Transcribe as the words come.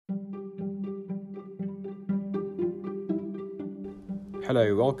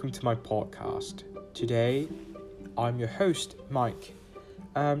Hello, welcome to my podcast. Today, I'm your host, Mike.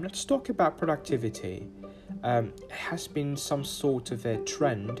 Let's talk about productivity. It has been some sort of a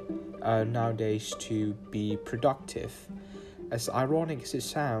trend nowadays to be productive. As ironic as it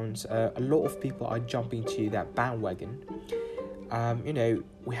sounds, a lot of people are jumping to that bandwagon.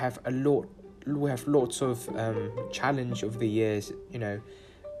 We have lots of challenge over the years.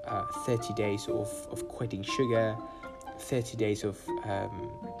 30 days of quitting sugar, 30 days of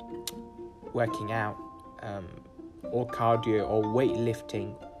working out, or cardio or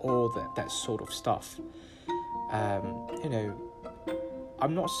weightlifting, all that sort of stuff. I'm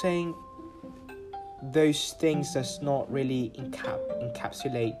not saying those things does not really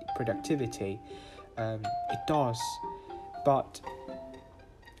encapsulate productivity. It does, but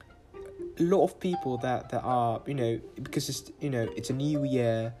a lot of people that are, because it's a new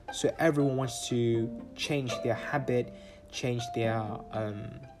year, so everyone wants to change their habit, change their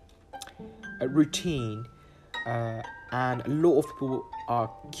routine, and a lot of people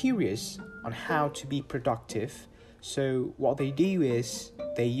are curious on how to be productive. So what they do is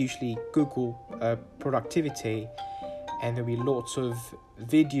they usually Google productivity, and there'll be lots of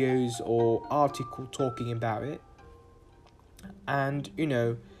videos or article talking about it. And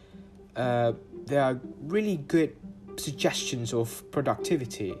there are really good suggestions of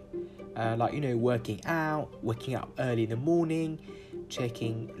productivity, like working out early in the morning,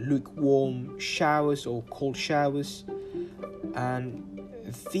 taking lukewarm showers or cold showers. And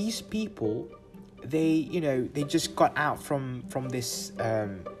these people, they just got out from this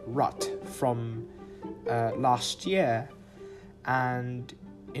rut from last year, and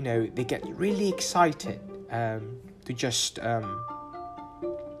they get really excited to just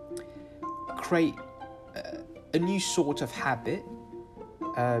create a new sort of habit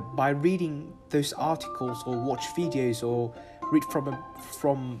by reading those articles or watch videos or read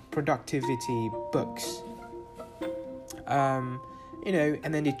from productivity books. And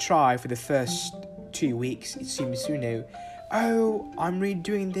then they try for the first 2 weeks. It seems, oh, I'm really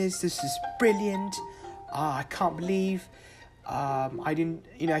doing this is brilliant. I can't believe I didn't,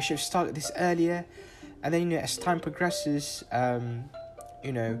 I should have started this earlier. And then, as time progresses,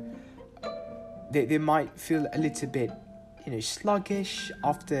 they might feel a little bit, sluggish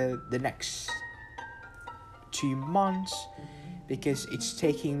after the next 2 months, because it's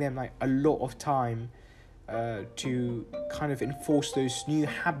taking them like a lot of time to kind of enforce those new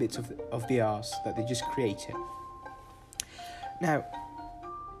habits of theirs that they just created. Now,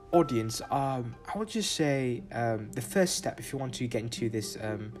 audience, I would just say the first step, if you want to get into this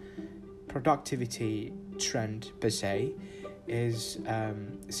productivity trend per se, is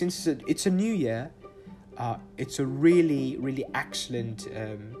since it's a new year, it's a really, really excellent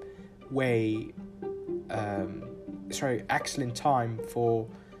excellent time for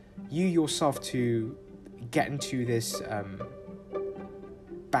you yourself to get into this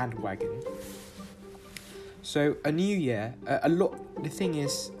bandwagon. So a new year, the thing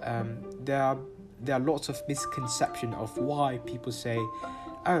is, there are lots of misconception of why people say,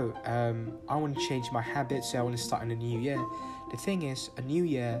 I want to change my habits, so I want to start in a new year. The thing is, a new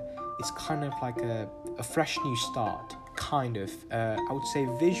year is kind of like a fresh new start, kind of. I would say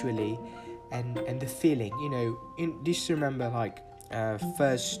visually and the feeling. Just remember, like the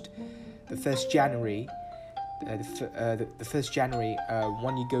first January, the first January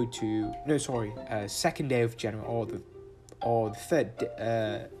when you go to second day of January or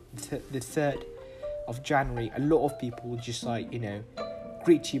the third of January. A lot of people will just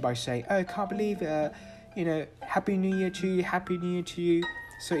greet you by saying, "Oh, I can't believe Happy New Year to you, Happy New Year to you."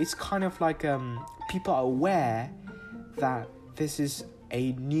 So it's kind of like people are aware that this is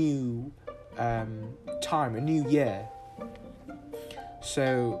a new time, a new year.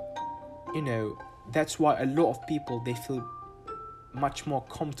 So, that's why a lot of people, they feel much more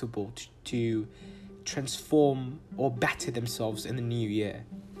comfortable to transform or better themselves in the new year.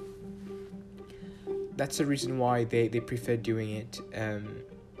 That's the reason why they prefer doing it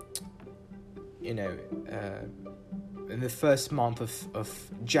in the first month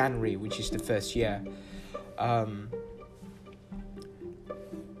of January, which is the first year.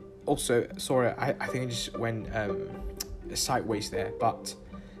 Also, sorry, I think I just went sideways there, but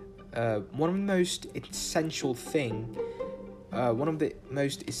one of the most essential things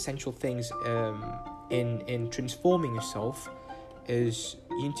in transforming yourself is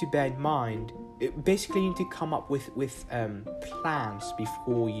you need to bear in mind, basically you need to come up with plans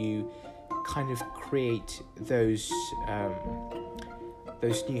before you kind of create those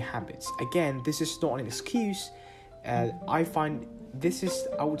new habits. Again, this is not an excuse. I find this is,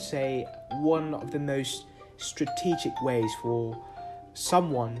 I would say, one of the most strategic ways for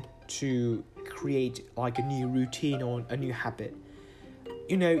someone to create like a new routine or a new habit,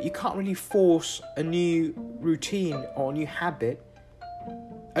 you can't really force a new routine or a new habit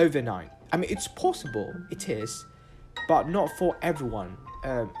overnight. I mean, it's possible, it is, but not for everyone.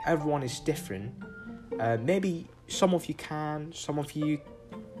 Everyone is different. Maybe some of you can, some of you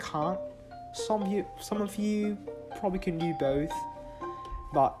can't. Some of you probably can do both.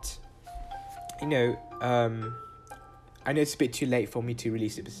 But I know it's a bit too late for me to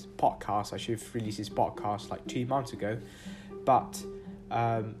release this podcast. I should have released this podcast like 2 months ago. But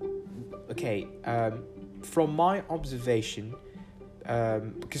from my observation,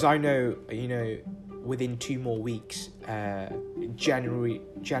 because I know, within 2 more weeks,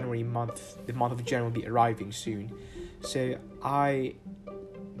 January month, the month of January will be arriving soon. So I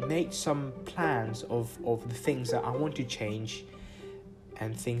made some plans of the things that I want to change,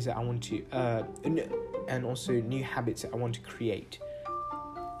 and things that I want to, and also new habits that I want to create.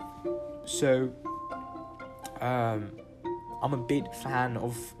 So, I'm a big fan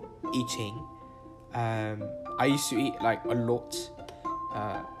of eating. I used to eat like a lot,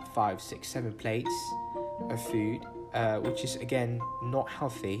 5, 6, 7 plates of food, which is again not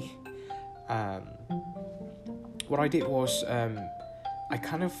healthy. What I did was I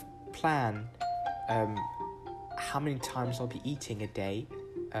kind of plan how many times I'll be eating a day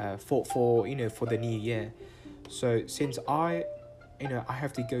for the new year. So since I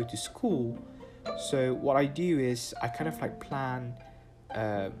have to go to school, so what I do is I kind of like plan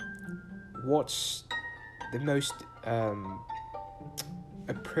what's the most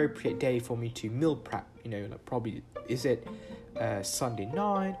appropriate day for me to meal prep. Like probably is it Sunday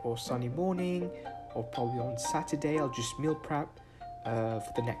night or Sunday morning, or probably on Saturday I'll just meal prep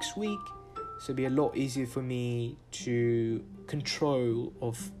for the next week. So it'll be a lot easier for me to control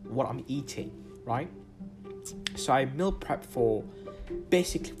of what I'm eating, right? So I meal prep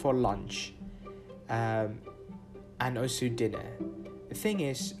basically for lunch, and also dinner. The thing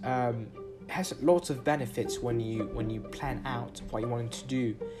is, it has lots of benefits when you plan out what you want to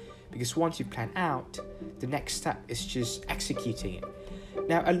do, because once you plan out, the next step is just executing it.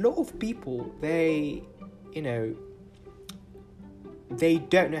 Now, a lot of people, they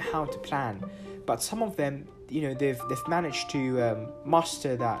don't know how to plan, but some of them, they've managed to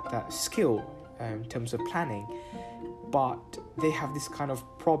master that skill in terms of planning, but they have this kind of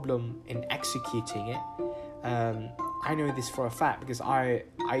problem in executing it. I know this for a fact because I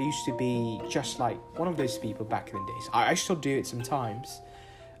used to be just like one of those people back in the days. I still do it sometimes,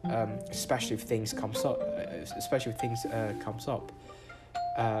 especially if things comes up.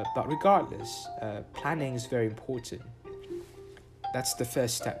 But regardless, planning is very important. That's the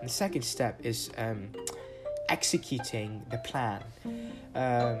first step. And the second step is executing the plan.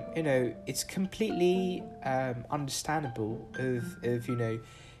 It's completely understandable if you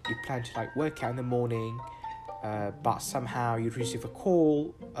plan to like work out in the morning, but somehow you receive a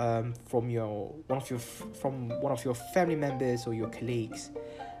call from one of your family members or your colleagues,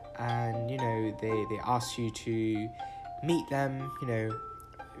 and they ask you to meet them.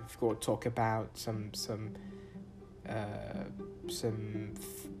 You've got to talk about some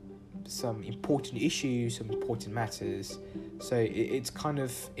important issues, some important matters. So it's kind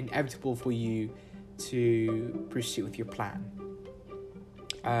of inevitable for you to proceed with your plan.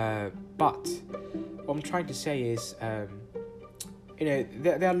 But what I'm trying to say is, there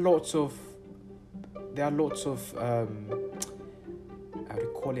are lots of how to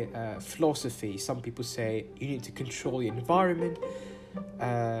call it, philosophy. Some people say you need to control your environment.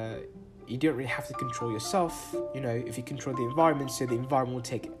 You don't really have to control yourself. If you control the environment, so the environment will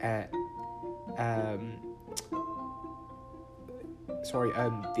take the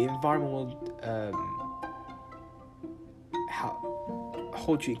environment will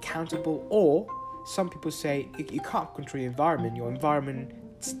hold you accountable. Or some people say you can't control your environment. Your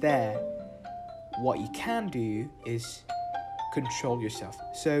environment's there. What you can do is control yourself.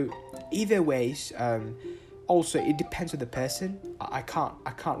 So either ways, also it depends on the person. I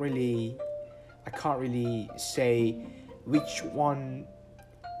can't really say which one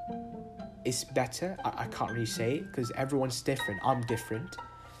is better. I can't really say it because everyone's different. I'm different.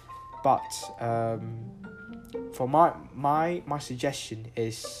 But for my suggestion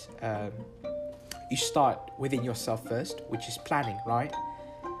is you start within yourself first, which is planning, right?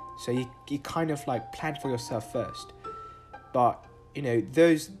 So you kind of like plan for yourself first. But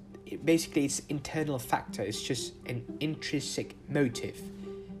basically it's internal factor. It's just an intrinsic motive.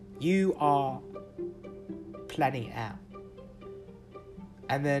 You are planning it out,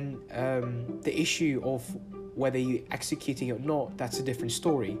 and then the issue of whether you're executing it or not, that's a different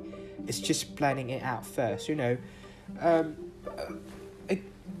story. It's just planning it out first. a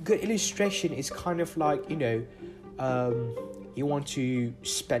good illustration is kind of like, you want to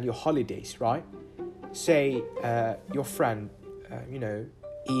spend your holidays, right? Say your friend,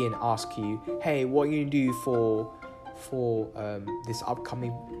 Ian, asks you, hey, what are you going to do for this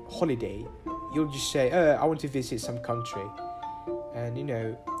upcoming holiday? You'll just say, I want to visit some country. And,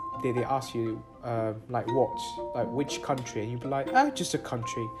 they ask you, like what? Like which country? And you'll be like, just a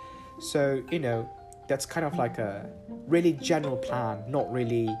country. So, that's kind of like a really general plan, not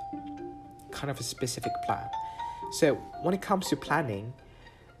really kind of a specific plan. So when it comes to planning,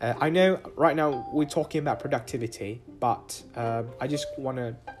 I know right now we're talking about productivity, but I just want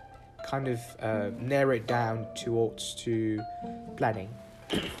to kind of narrow it down to planning.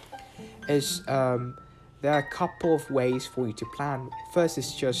 There are a couple of ways for you to plan. First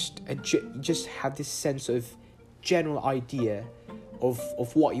is just have this sense of general idea of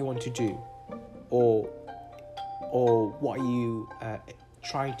what you want to do, or what you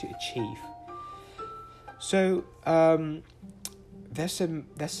trying to achieve. So there's a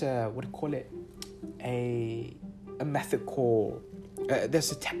what do you call it, a method called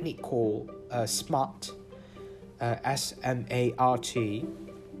there's a technique called SMART, SMART.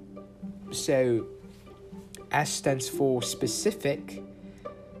 So S stands for specific,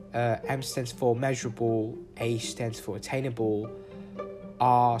 M stands for measurable, A stands for attainable,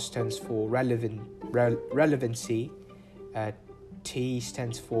 R stands for relevancy, T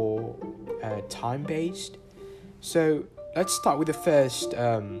stands for time-based. So let's start with the first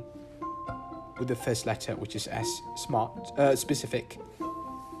letter, which is S, SMART, specific.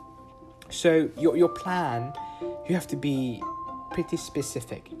 So your plan, you have to be pretty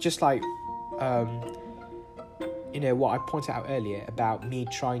specific, just like what I pointed out earlier about me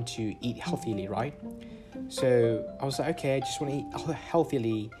trying to eat healthily, right? So I was like, okay, I just want to eat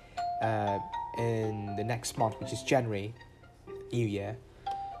healthily in the next month, which is January, New Year.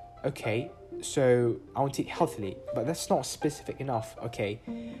 Okay, so I want to eat healthily, but that's not specific enough. Okay,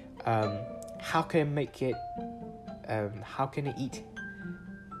 how can I make it? How can I eat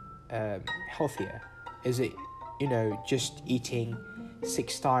healthier? Is it just eating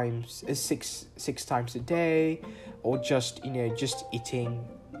six times a day, or just eating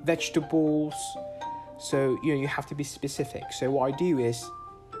vegetables? So you have to be specific. So what I do is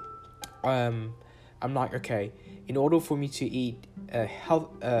I'm like, okay, in order for me to eat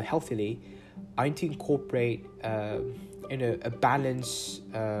healthily, I need to incorporate a balanced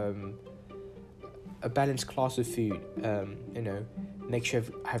class of food. Make sure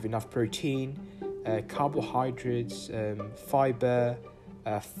I have enough protein, carbohydrates, fiber,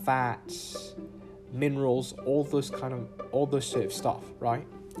 fats, minerals, all those sort of stuff, right?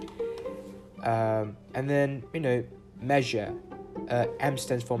 And then measure. M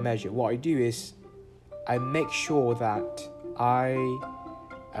stands for measure. What I do is I make sure that I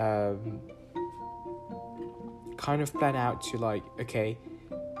kind of plan out to, like, okay,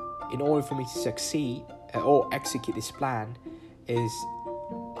 in order for me to succeed or execute this plan, is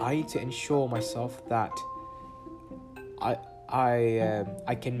I need to ensure myself that I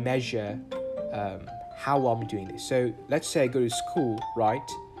can measure how well I'm doing this. So let's say I go to school,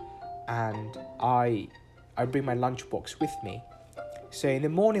 right, and I bring my lunchbox with me. So in the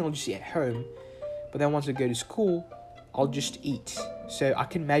morning I'll just eat at home, but then once I go to school, I'll just eat. So I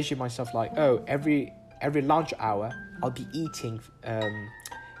can measure myself, like, every lunch hour I'll be eating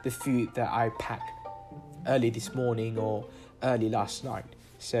the food that I packed early this morning or early last night.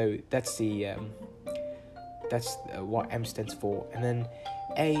 So that's what M stands for. And then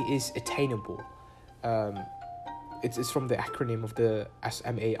A is attainable. It's from the acronym of the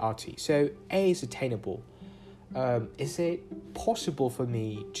SMART. So A is attainable. Is it possible for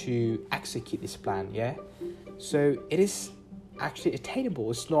me to execute this plan? Yeah. So it is actually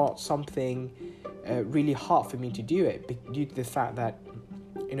attainable. It's not something really hard for me to do it, due to the fact that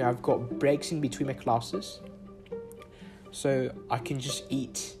I've got breaks in between my classes, so I can just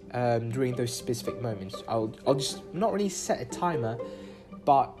eat during those specific moments. I'll just not really set a timer,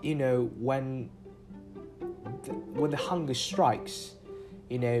 but when the hunger strikes,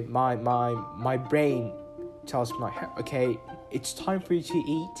 my brain tells me, like, okay, it's time for you to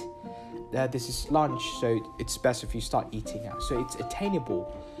eat. This is lunch, so it's best if you start eating now. So it's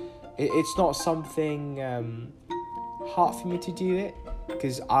attainable. It's not something hard for me to do it,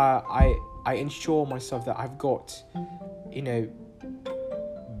 because I ensure myself that I've got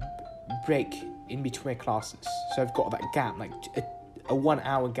break in between my classes. So I've got that gap, like a 1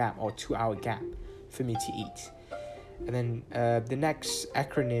 hour gap or 2 hour gap for me to eat. And then the next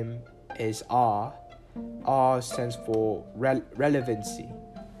acronym is R. R stands for relevancy.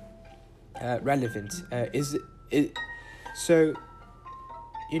 Relevant. So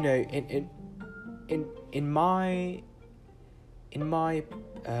you know, in my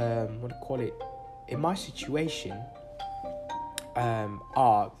what do you call it, in my situation,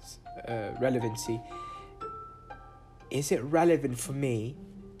 arts relevancy, is it relevant for me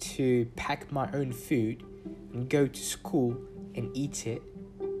to pack my own food and go to school and eat it?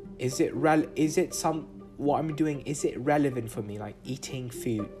 What I'm doing, is it relevant for me, like eating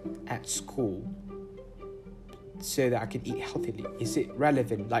food at school so that I can eat healthily? Is it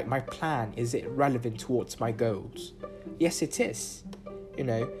relevant? Like my plan, is it relevant towards my goals? Yes, it is. You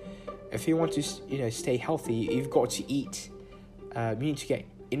know, if you want to, stay healthy, you've got to eat. You need to get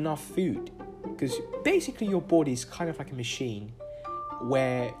enough food, because basically your body is kind of like a machine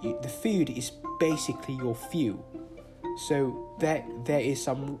where the food is basically your fuel. So there is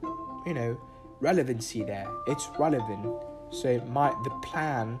some, relevancy there. It's relevant. So the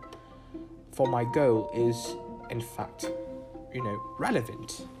plan for my goal is, in fact,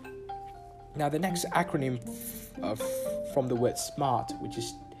 relevant. Now the next acronym from the word SMART, which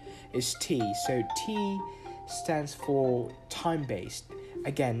is T. So T stands for time-based.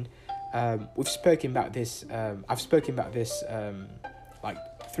 Again, we've spoken about this. I've spoken about this like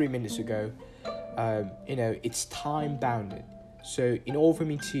 3 minutes ago. It's time-bounded. So in order for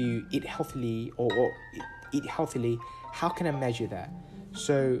me to eat healthily or eat healthily, how can I measure that?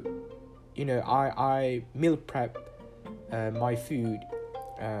 So, I meal prep my food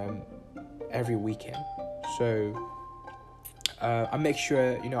every weekend. So I make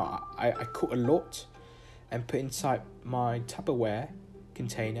sure, I cook a lot and put inside my Tupperware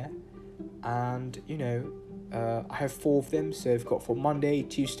container. And, I have 4 of them. So I've got for Monday,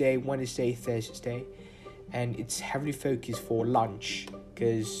 Tuesday, Wednesday, Thursday. And it's heavily focused for lunch,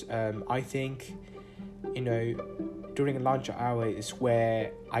 because I think, during lunch hour is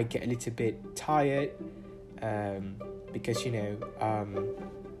where I get a little bit tired, because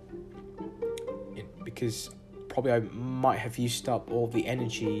because probably I might have used up all the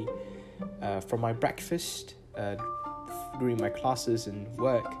energy from my breakfast during my classes and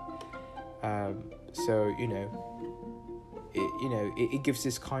work. So it gives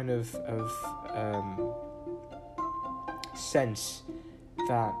this kind of sense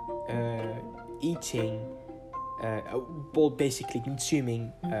that eating, basically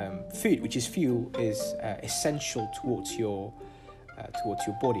consuming food, which is fuel, is essential towards your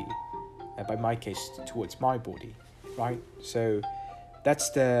body. By my case, towards my body, right? So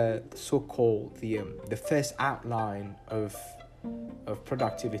that's the so-called the first outline of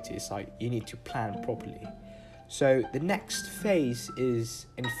productivity. It's like you need to plan properly. So the next phase is,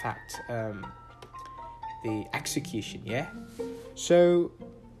 in fact, the execution. Yeah. So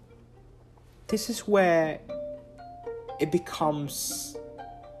this is where it becomes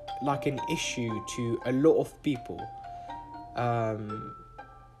like an issue to a lot of people.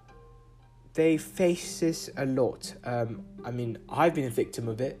 They face this a lot. I've been a victim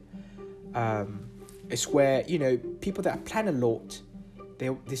of it. It's where, people that plan a lot,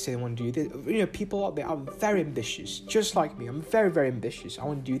 they say they want to do this. People out there are very ambitious, just like me. I'm very, very ambitious. I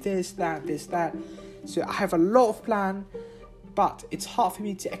want to do this, that. So I have a lot of plan, but it's hard for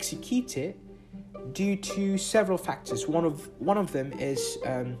me to execute it due to several factors. One of them is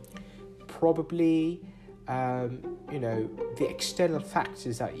probably the external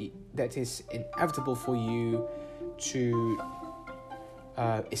factors that is inevitable for you to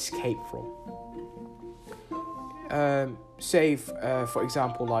escape from. Say, for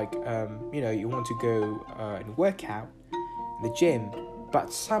example, like you want to go and work out in the gym,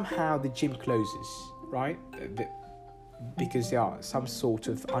 but somehow the gym closes, right? Because there are some sort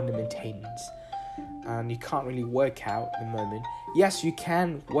of under maintenance, and you can't really work out at the moment. Yes, you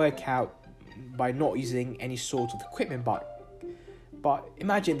can work out by not using any sort of equipment, but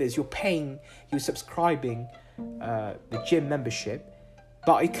imagine this: you're subscribing the gym membership,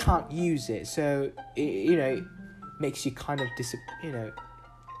 but you can't use it. So it makes you kind of it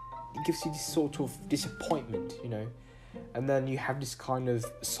gives you this sort of disappointment, and then you have this kind of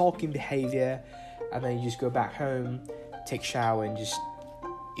sulking behavior, and then you just go back home, take shower, and just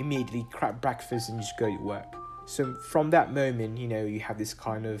immediately grab breakfast and just go to work. So from that moment, you have this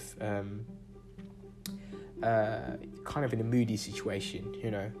kind of in a moody situation,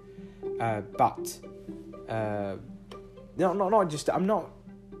 but not just. I'm not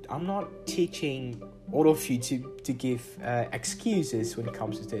teaching all of you to give excuses when it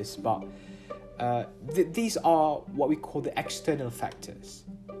comes to this, but these are what we call the external factors.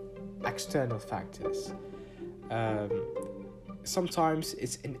 Sometimes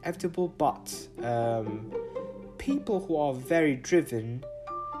it's inevitable, but people who are very driven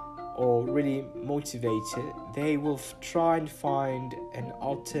or really motivated, they will try and find an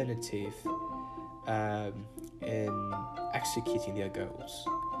alternative in executing their goals.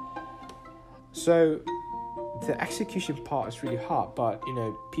 So the execution part is really hard, but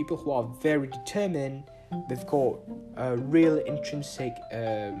people who are very determined, they've got real intrinsic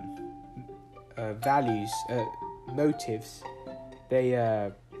values, motives. They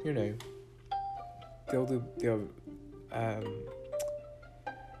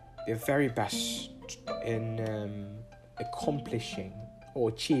they're very best in accomplishing or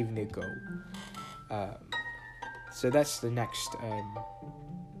achieving their goal. So that's the next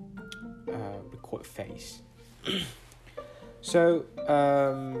record phase. So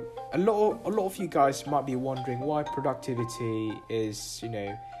a lot of you guys might be wondering why productivity is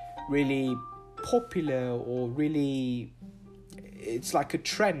really popular, or really it's like a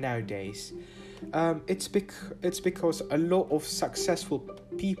trend nowadays. It's because a lot of successful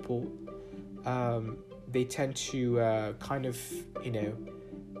people they tend to kind of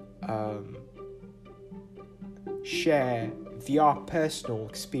share their personal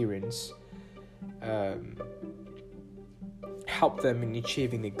experience, help them in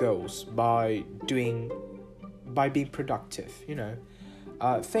achieving their goals by being productive.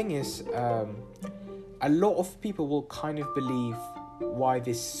 Thing is, a lot of people will kind of believe why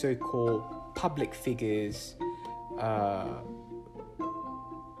this so-called public figures,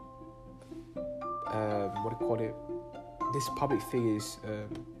 this public figures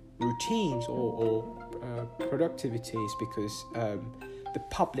routines or productivity is because the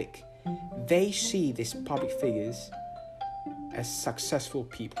public, they see these public figures as successful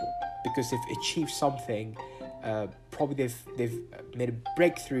people because they've achieved something. Probably they've made a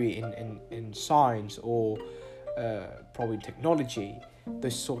breakthrough in science, or probably technology,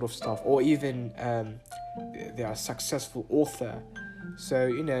 this sort of stuff, or even they are a successful author. So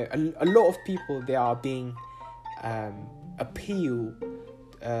a lot of people, they are being appeal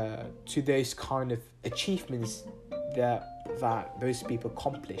to those kind of achievements that those people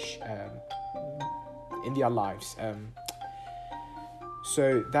accomplish in their lives.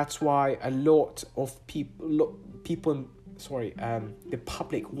 So that's why a lot of people, the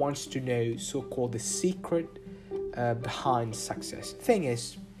public wants to know so-called the secret behind success. Thing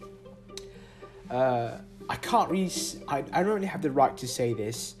is, I don't really have the right to say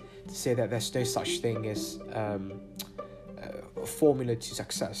this, to say that there's no such thing as a formula to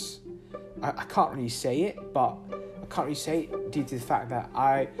success. I can't really say it, but I can't really say it due to the fact that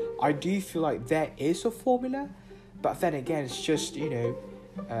I do feel like there is a formula. But then again, it's just,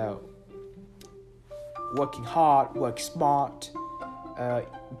 working hard, work smart,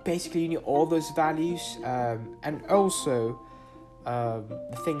 basically you need all those values, and also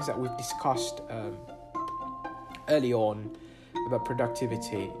the things that we've discussed early on about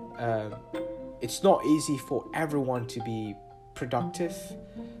productivity. It's not easy for everyone to be productive.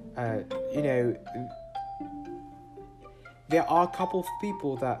 There are a couple of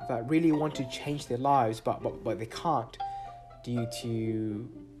people that really want to change their lives, but they can't due to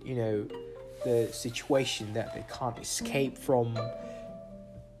the situation that they can't escape from.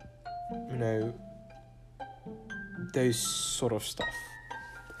 Those sort of stuff.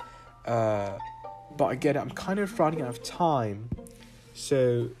 But again, I'm kind of running out of time,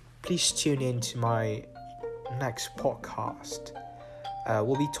 so please tune in to my next podcast.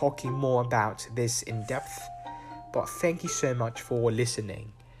 We'll be talking more about this in depth. But thank you so much for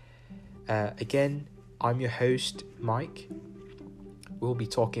listening. Again, I'm your host, Mike. We'll be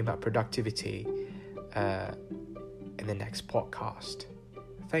talking about productivity in the next podcast.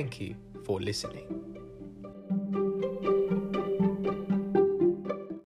 Thank you for listening.